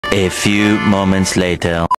A few moments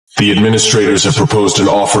later. The administrators have proposed an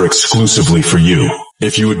offer exclusively for you.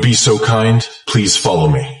 If you would be so kind, please follow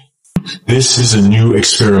me. This is a new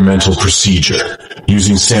experimental procedure,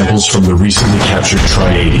 using samples from the recently captured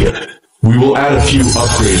Triadia. We will add a few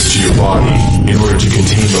upgrades to your body in order to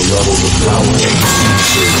contain the levels of power and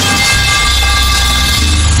surge.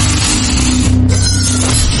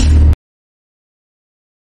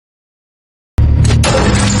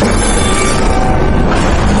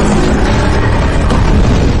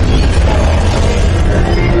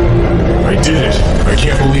 I did it! I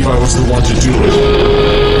can't believe I was the one to do it.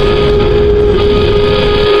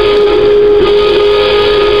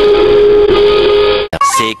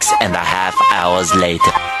 6.5 hours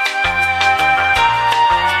later.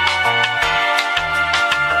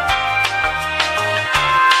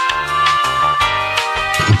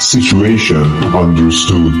 Situation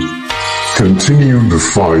understood. Continue the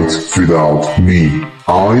fight without me.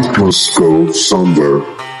 I must go somewhere.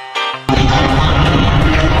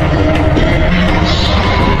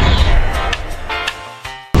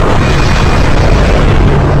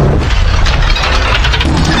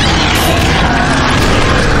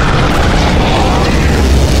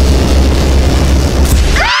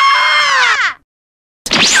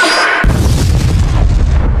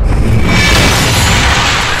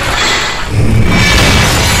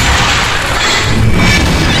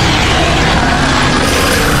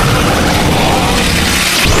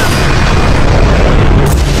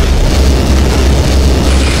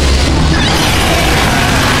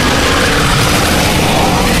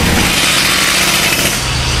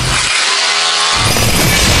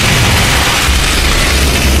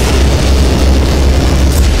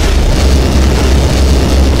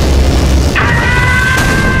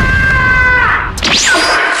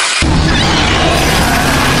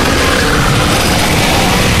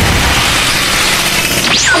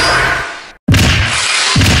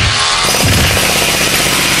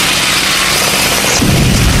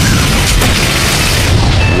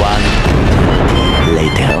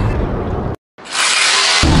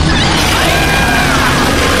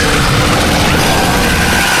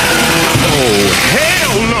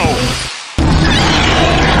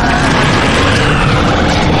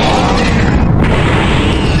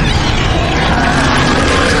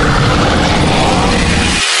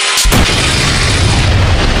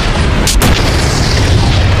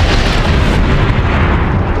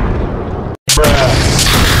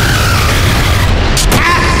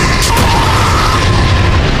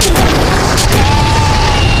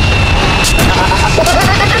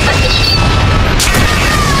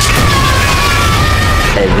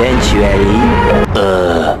 Eventually, a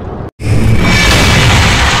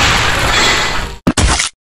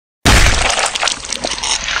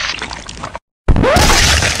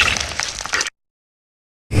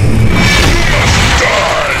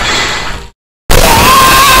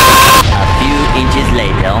few inches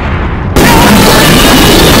later.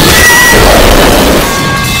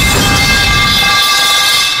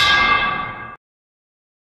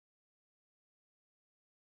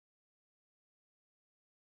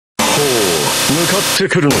向かって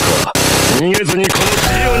くるのか。逃げずにこの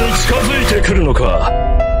ジオに近づいてくるのか。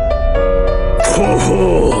ほほ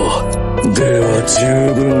う。では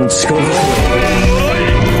十分近づく。